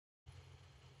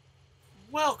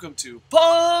Welcome to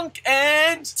Punk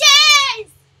and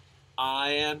Cheese! I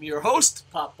am your host,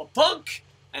 Papa Punk,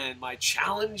 and my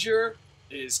challenger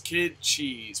is Kid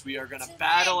Cheese. We are going to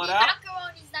battle it out.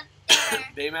 Macaroni's not there.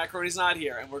 Baby Macaroni's not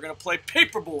here, and we're going to play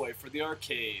Paperboy for the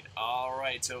arcade.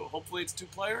 Alright, so hopefully it's 2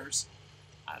 players?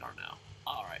 I don't know.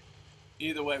 Alright.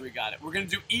 Either way, we got it. We're going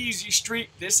to do Easy Street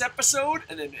this episode,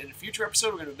 and then in a future episode,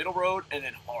 we're going to do Middle Road, and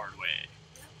then Hard Way.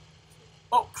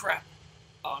 Oh, crap.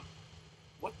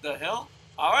 What the hell?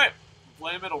 Alright, we're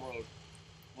playing Middle Road.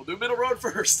 We'll do Middle Road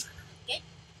first. Okay.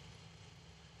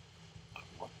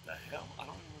 What the hell? I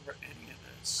don't remember any of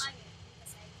this.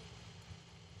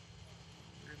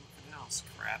 Weird looking house.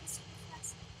 Crap.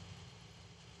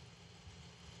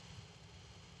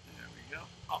 There we go.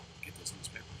 Oh, get those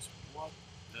newspapers. What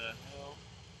the hell?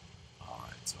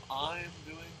 Alright, so I am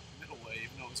doing Middle Way,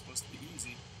 even though it was supposed to be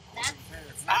easy. I wasn't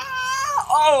prepared. Ah!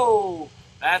 Oh!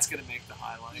 That's gonna make the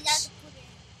highlights.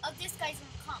 Oh, this guy's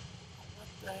gonna come. What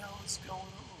the hell is going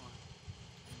on?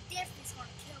 And this is gonna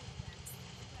kill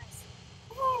you guys.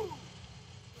 Woo!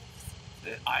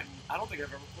 I don't think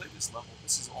I've ever played this level.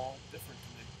 This is all different to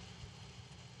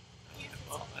me.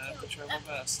 Well, I have to try my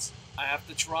best. I have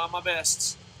to try my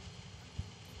best.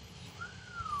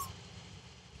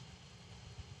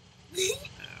 Alright,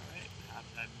 how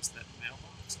did I miss that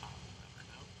mailbox? I'll never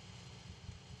know.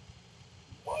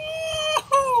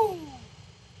 Woo!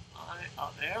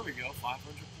 Oh, there we go, 500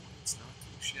 points, not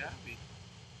too shabby.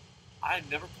 I had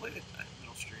never played it at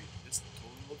Middle Street. This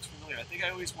totally looks familiar. I think I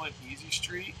always went Easy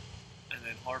Street and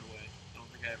then Hard Way. I don't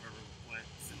think I ever went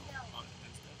Middle.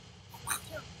 Oh,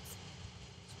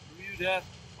 Screw you, Dad.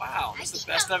 Wow, this is the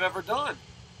best I've ever done.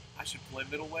 I should play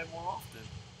Middle Way more often.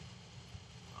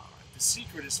 Alright, the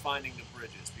secret is finding the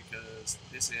bridges because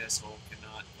this asshole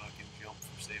cannot fucking jump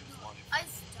for saving his life. I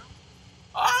stumped.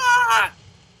 Ah!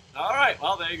 Alright,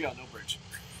 well, there you go. No bridge.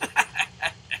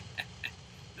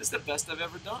 This is the best I've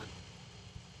ever done.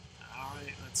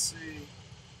 Alright, let's see.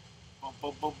 Bum,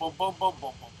 bum, bum, bum, bum, bum,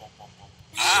 bum, bum, bum, bum.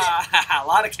 Ah, a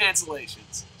lot of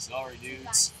cancellations. Sorry,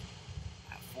 dudes.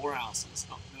 I have 4 houses.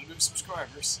 Oh, no new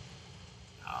subscribers.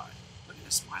 Alright, look at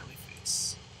the smiley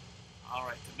face.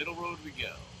 Alright, to Middle Road we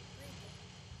go.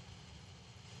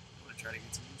 I'm going to try to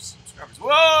get some new subscribers.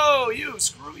 Whoa, you!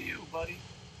 Screw you, buddy.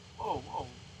 Whoa, whoa.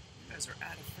 You guys are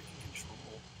out of freaking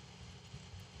control.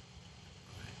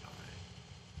 Alright.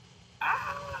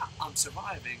 Ah! I'm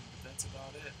surviving, but that's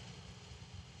about it.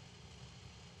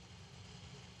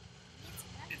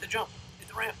 Hit the jump. Hit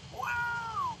the ramp.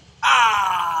 Wow!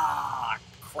 Ah!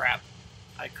 Crap.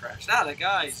 I crashed. Ah, that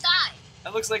guy.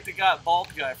 That looks like the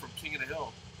bald guy from King of the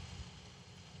Hill.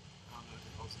 I don't know what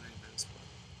the hell's name is, but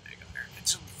there you go. Here, get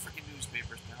some freaking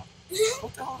newspapers, pal.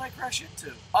 What the hell did I crash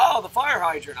into? Oh, the fire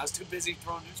hydrant. I was too busy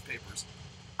throwing newspapers.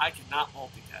 I cannot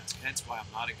multitask, hence why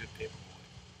I'm not a good paperboy.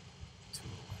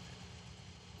 211.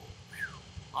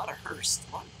 A lot of hearse,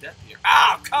 a lot of death here.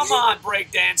 Ow, come on,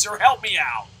 breakdancer, help me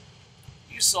out.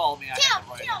 You saw me, I had it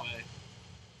right away. Alright,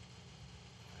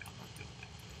 I'm not doing that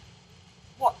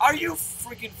good. What, are you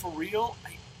freaking for real?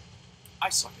 I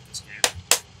suck at this game.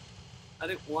 I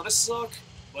didn't want to suck,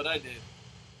 but I did.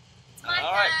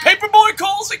 Alright, Paperboy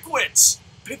calls it quits!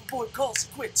 Paperboy calls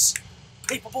it quits!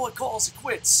 Paperboy calls it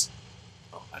quits!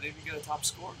 Oh, I didn't even get a top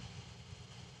score.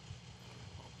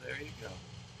 Well, there you go.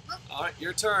 Alright,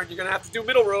 your turn. You're going to have to do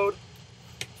Middle Road.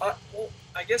 Well,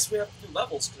 I guess we have to do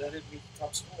levels because I didn't meet the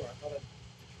top score. I thought I'd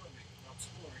make the top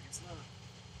score. I guess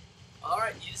not.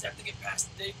 Alright, you just have to get past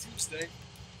the day Tuesday.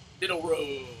 Middle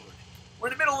Road. We're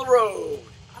in the middle of the road.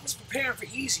 I was preparing for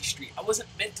Easy Street. I wasn't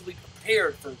mentally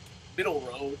prepared for Middle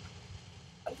Road.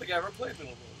 I don't think I ever played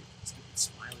Middle Road. Stupid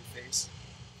smiley face.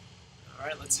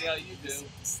 Alright, let's see how you do.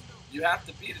 You have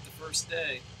to beat it the first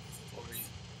day. Or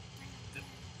the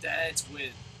dads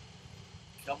win.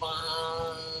 Come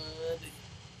on.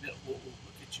 Whoa,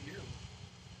 look at you.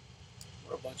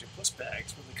 We're a bunch of puss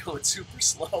bags when they're going super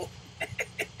slow.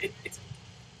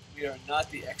 We are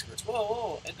not the experts. Whoa,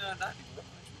 whoa. And not the garage. What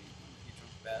are you doing, you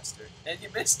drunk bastard? And you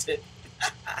missed it.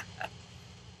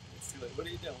 It's too late. What are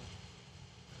you doing?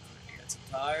 You got some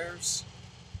tires.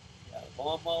 You got a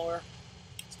lawnmower.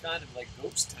 It's kind of like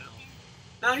Ghost Town.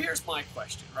 Now here's my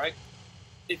question, right?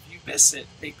 If you miss it,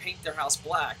 they paint their house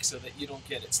black so that you don't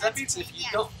get it. So that means if you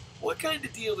don't, what kind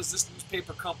of deal does this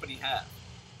newspaper company have?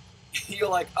 You're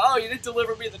like, oh, you didn't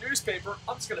deliver me the newspaper,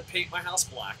 I'm just going to paint my house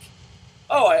black.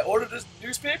 Oh, I ordered a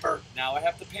newspaper, now I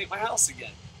have to paint my house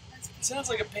again. It sounds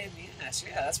like a pain in the ass.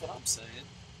 Yeah, that's what I'm saying.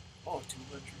 Oh,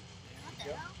 200.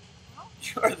 There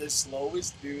we go. You're the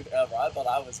slowest dude ever. I thought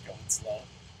I was going slow.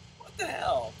 What the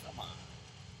hell? Come on.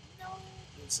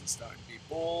 This is starting to be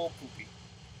bull poopy.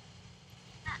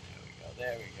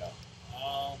 There we go.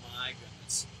 Oh my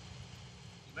goodness.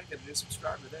 You might get a new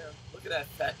subscriber there. Look at that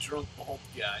fat, drunk, bald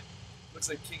guy. Looks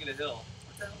like King of the Hill.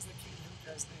 What the hell is that King of the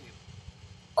Hill guy's name?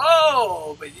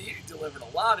 Oh, but you delivered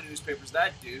a lot of newspapers,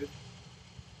 that dude.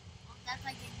 Well, that's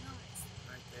why I didn't notice.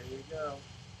 Right, there you go.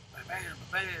 Bam,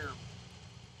 bam.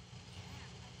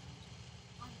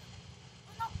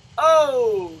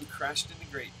 Oh, crashed into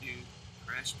grate, dude.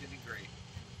 Crashed into grate.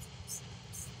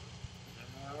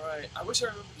 Alright, I wish I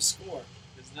remembered the score.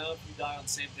 Because now if you die on the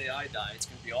same day I die, it's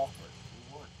going to be awkward.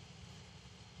 Who won?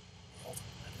 Well,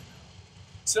 I don't know.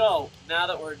 So, now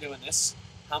that we're doing this,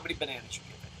 how many bananas you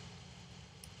give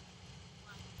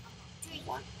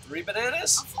it? 3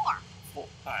 bananas? 4.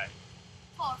 Alright.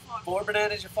 4. 4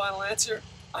 bananas your final answer?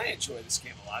 I enjoy this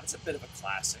game a lot. It's a bit of a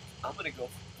classic. I'm going to go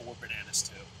for 4 bananas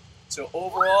too. So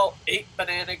overall, 8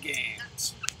 banana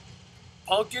games.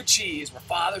 Pumpkin Cheese, where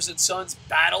fathers and sons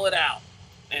battle it out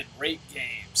and rate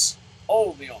games.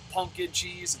 Only on Pumpkin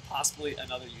Cheese and possibly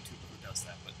another YouTuber who does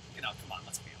that. But, you know, come on,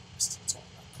 let's be honest. It's all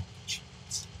about Pumpkin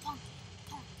Cheese.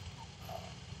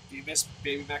 Do you miss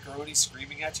Baby Macaroni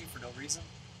screaming at you for no reason?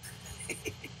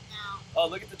 No. Oh,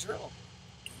 look at the drill.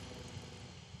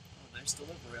 Oh, nice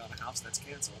delivery on a house that's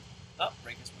canceled. Oh,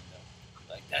 break his window.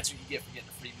 Like, that's what you get for getting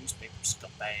a free newspaper,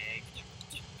 scumbag.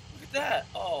 Look at that.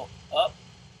 Oh, up.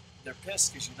 They're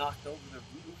pissed because you knocked over their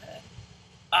voodoo head.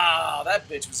 Ah, that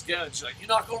bitch was good. She's like, you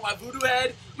knock over my voodoo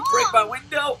head, you break my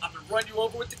window, I'm going to run you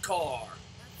over with the car.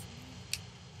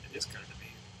 It is kind of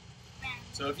mean.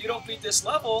 So if you don't beat this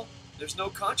level, there's no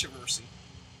controversy.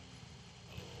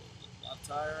 Oh, a lot of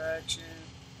tire action.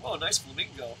 Whoa, nice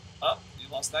flamingo. Oh, you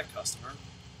lost that customer.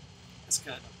 That's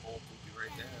kind of bull poopy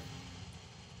right there.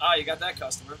 Ah, you got that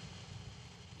customer.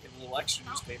 You have a little extra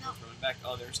newspaper throwing back.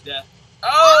 Oh, there's death.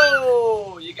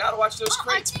 Oh, you gotta watch those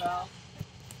crates, pal.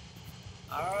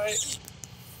 Alright.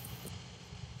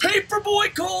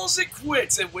 Paperboy calls it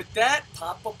quits, and with that,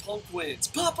 Papa Punk wins.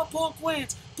 Papa Punk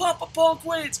wins. Papa Punk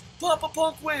wins. Papa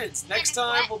Punk wins. Next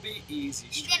time will be easy.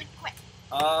 He's gonna quit.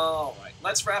 Alright,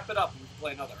 let's wrap it up and we can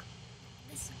play another.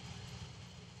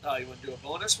 Oh, you want to do a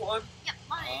bonus one? Yep,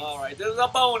 bonus. Alright, this is a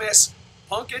bonus.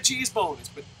 Punk and Cheese bonus,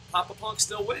 but Papa Punk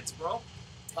still wins, bro.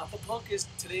 Papa Punk is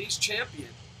today's champion.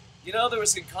 You know, there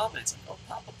was in comments like, oh,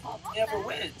 Papa Punk never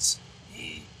wins.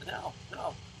 No.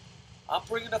 I'm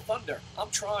bringing the thunder. I'm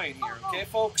trying here, okay,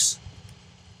 folks?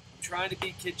 I'm trying to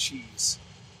beat Kid Cheese.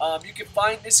 You can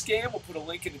find this game. We'll put a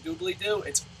link in the doobly-doo.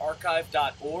 It's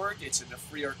archive.org. It's in the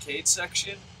free arcade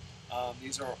section.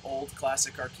 These are old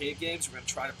classic arcade games. We're going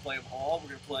to try to play them all. We're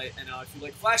going to play, and if you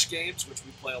like Flash games, which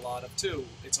we play a lot of too,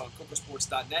 it's on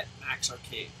cocosports.net, Max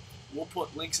Arcade. We'll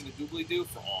put links in the doobly-doo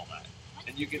for all that.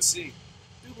 And you can see,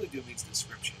 doobly-doo means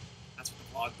description. That's what the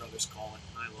Vlog Brothers call it,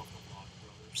 and I love the Vlog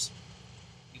Brothers.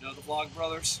 You know the Vlog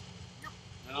Brothers?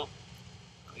 No?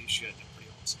 Oh, you should. They're pretty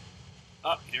awesome.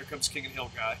 Oh, here comes King of the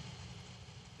Hill guy.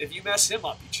 If you mess him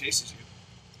up, he chases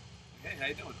you. Hey, how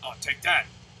you doing? Oh, take that.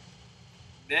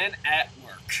 Men at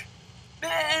Work.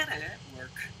 Men at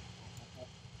Work.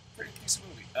 Pretty decent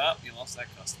movie. Oh, you lost that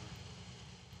customer.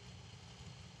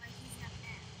 But he's not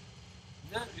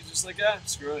mad. No, he's just like, ah,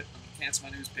 screw it. I'm gonna cancel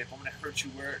my newspaper. I'm gonna hurt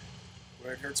you where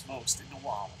it hurts most, in the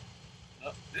wallet.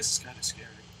 Oh, this is kind of scary.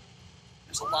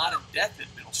 There's a lot of death in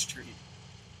Middle Street.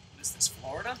 What is this,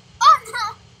 Florida?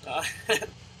 Oh no!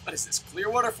 What is this,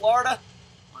 Clearwater, Florida?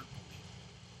 Unbelievable.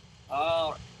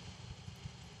 All right.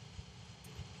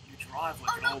 You drive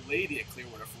like an old lady at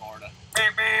Clearwater, Florida.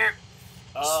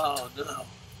 Oh no.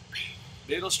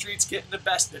 Middle Street's getting the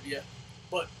best of you.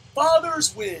 But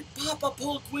fathers win. Papa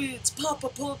Punk wins. Papa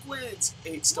Punk wins.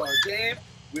 8-star game.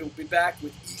 We'll be back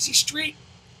with Easy Street.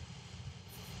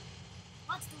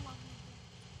 What's the one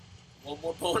more? One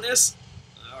more bonus?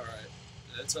 Alright.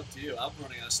 That's up to you. I'm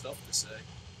running out of stuff to say.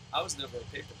 I was never a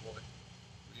paperboy.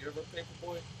 Were you ever a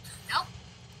paperboy? Nope.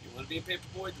 You want to be a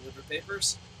paperboy? Deliver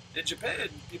papers? In Japan,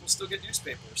 people still get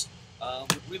newspapers.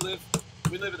 We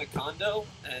live in a condo,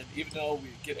 and even though we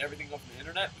get everything off the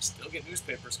internet, we still get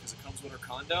newspapers because it comes with our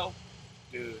condo.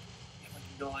 Dude, you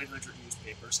have like 900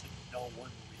 newspapers, and no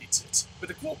one reads it. But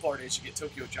the cool part is you get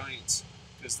Tokyo Giants,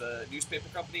 because the newspaper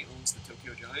company owns the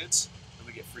Tokyo Giants, and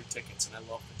we get free tickets, and I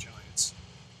love the Giants.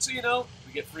 So, you know,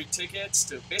 we get free tickets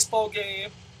to a baseball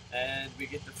game, and we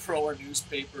get to throw our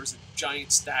newspapers in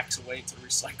giant stacks away into the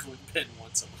recycling bin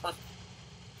once a month.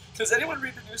 Does anyone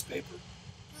read the newspaper?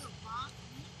 Who, Mom?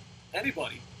 Me?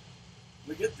 Anybody.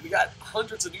 We got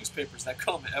hundreds of newspapers that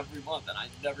come every month, and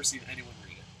I've never seen anyone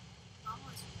read it.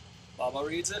 Mama's Baba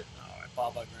reads it? Alright,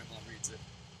 Baba, Grandma reads it.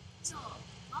 So, No,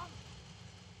 Mom.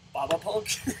 Baba Punk?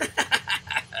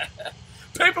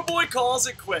 Paperboy calls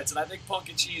it quits, and I think Punk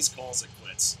and Cheese calls it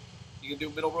quits. You gonna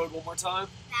do Middle Road one more time?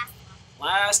 Fast one.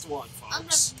 Last one, I'm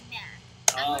folks. gonna be mad.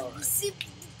 I'm gonna be super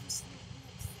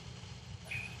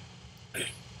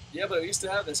Yeah, but I used to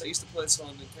have this. I used to play this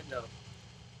on Nintendo.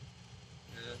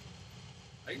 Yeah.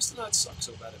 I used to not suck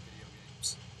so bad at video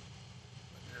games.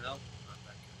 But, you know, not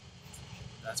that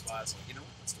good. That's why I was like, you know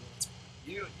what, let's do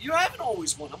it. You haven't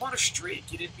always won. I'm on a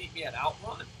streak. You didn't beat me at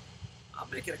Outrun. I'm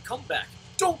making a comeback.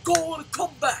 Don't go on a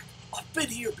comeback. I've been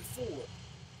here before.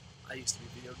 I used to be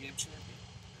video game champion,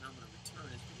 and I'm going to return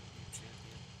as video game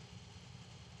champion.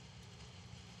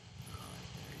 Alright,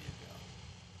 there you go.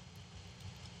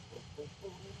 Boom,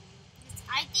 boom, boom.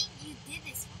 I think you did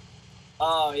this one.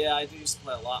 Oh, yeah, I used to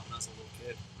play a lot when I was a little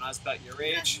kid. When I was about your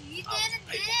age. You didn't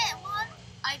do it one.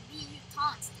 I beat you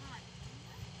tons time.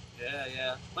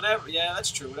 Yeah. Whenever, yeah,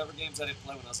 that's true. Whatever games I didn't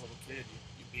play when I was a little kid,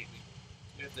 you beat me.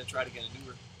 You have to try to get a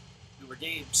newer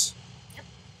games. Yep.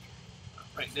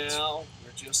 Right now,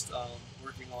 we're just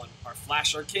working on our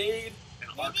Flash Arcade and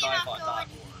archive.org.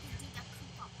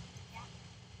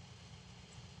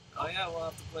 Oh yeah, we'll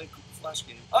have to play a Cooper Flash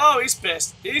game. Oh, he's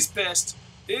pissed. He's pissed.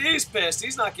 He's pissed.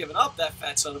 He's not giving up. That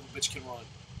fat son of a bitch can run.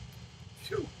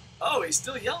 Phew. Oh, he's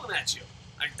still yelling at you.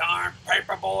 Like, darn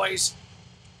Paperboys.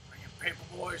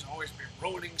 Paperboys always been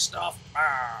ruining stuff.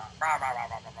 I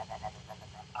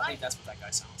think that's what that guy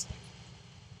sounds like.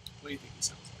 What do you think he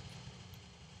sounds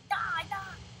like? Die.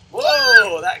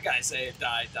 Whoa! That guy saying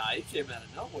die. He came out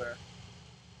of nowhere.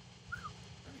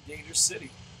 Very dangerous city.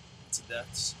 Lots of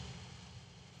deaths.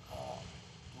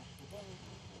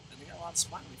 And they got a lot of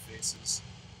smiley faces.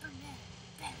 There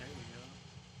we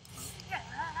go.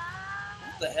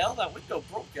 What the hell? That window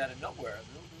broke out of nowhere.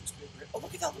 No newspaper. Oh,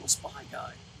 look at that little spy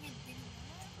guy.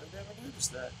 I never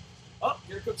noticed that. Oh,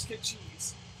 here comes Kid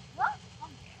Cheese. What? I'm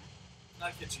there.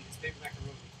 Not Kid Cheese, Baby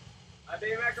Macaroni. Hi,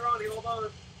 Baby Macaroni, hold on.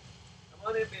 Come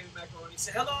on in, Baby Macaroni.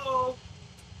 Say hello.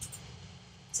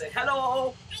 Say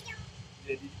hello.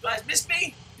 Did you guys miss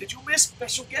me? Did you miss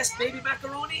special guest Baby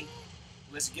Macaroni?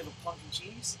 Unless you give him punk and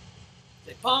cheese.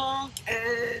 Say punk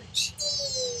and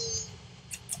cheese.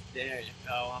 There you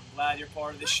go. I'm glad you're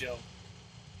part of the show.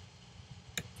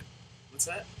 What's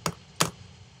that?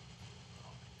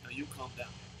 Now you calm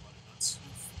down, butternuts.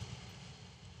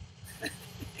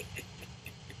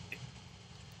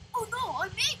 Oh no, I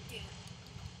made it.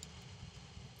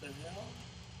 What the hell?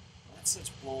 That's such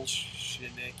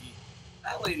bullshit, Nikki.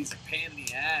 That lady's a pain in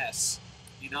the ass.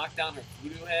 You knock down her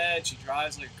voodoo head, she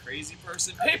drives like a crazy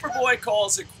person. Paperboy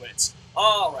calls it quits.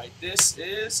 Alright, this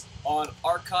is on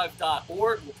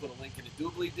archive.org. We'll put a link in the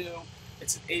doobly-doo.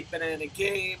 It's an 8-banana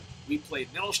game. We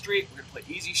played Middle Street. We're going to play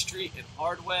Easy Street and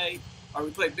Hard Way. Or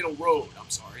we played Middle Road, I'm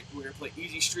sorry. We're going to play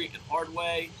Easy Street and Hard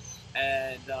Way.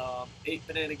 And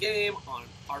 8-banana game on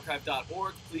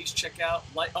archive.org. Please check out,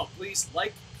 please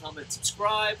like, comment,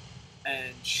 subscribe,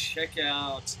 and check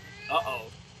out,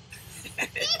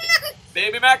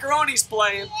 Baby Macaroni's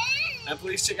playing. And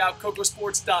please check out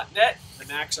cocosports.net, the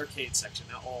Max Arcade section.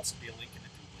 That will also be a link in the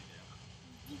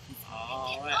doobly-doo.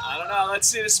 Alright, I don't know. Let's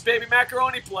see. This is Baby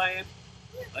Macaroni playing.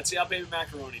 Let's see how Baby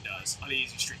Macaroni does on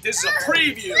Easy Street. This is a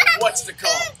preview of what's to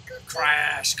come.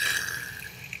 Crash.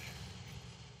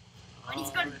 What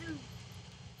he's gonna do?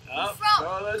 Oh,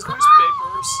 throw those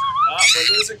newspapers. Oh,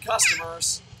 we're losing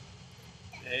customers.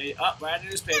 Hey, we're adding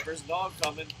newspapers. Dog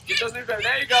coming. Get those newspapers.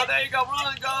 There you go.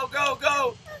 Run,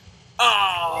 go.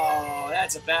 Oh,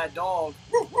 that's a bad dog.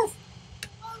 Woof, woof.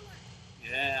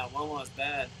 Yeah, Wawa's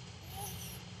bad.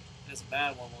 That's a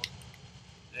bad Wawa.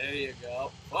 There you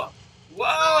go. Oh.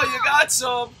 Whoa, you got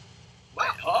some. Wait,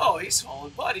 oh, he's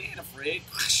falling, but he ain't afraid.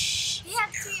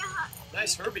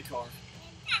 Nice Herbie car.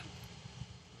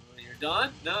 You're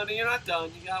done? No, you're not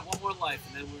done. You got one more life,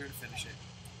 and then we're going to finish it.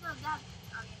 No, that.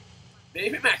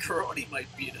 Baby Macaroni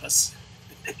might beat us.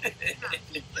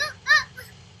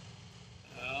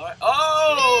 Alright.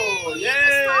 Oh, yay!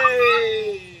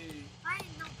 I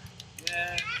didn't know that.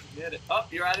 Yeah, get it. Oh,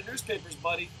 you're out of newspapers,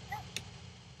 buddy.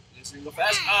 Just gonna go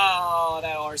fast. Oh,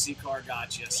 that RC car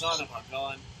got you. Son of a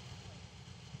gun.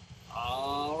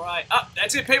 Alright.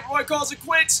 That's it. Paperboy calls it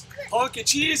quits. Punk and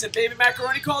Cheese and Baby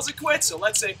Macaroni calls it quits. So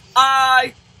let's say,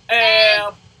 I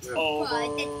am over.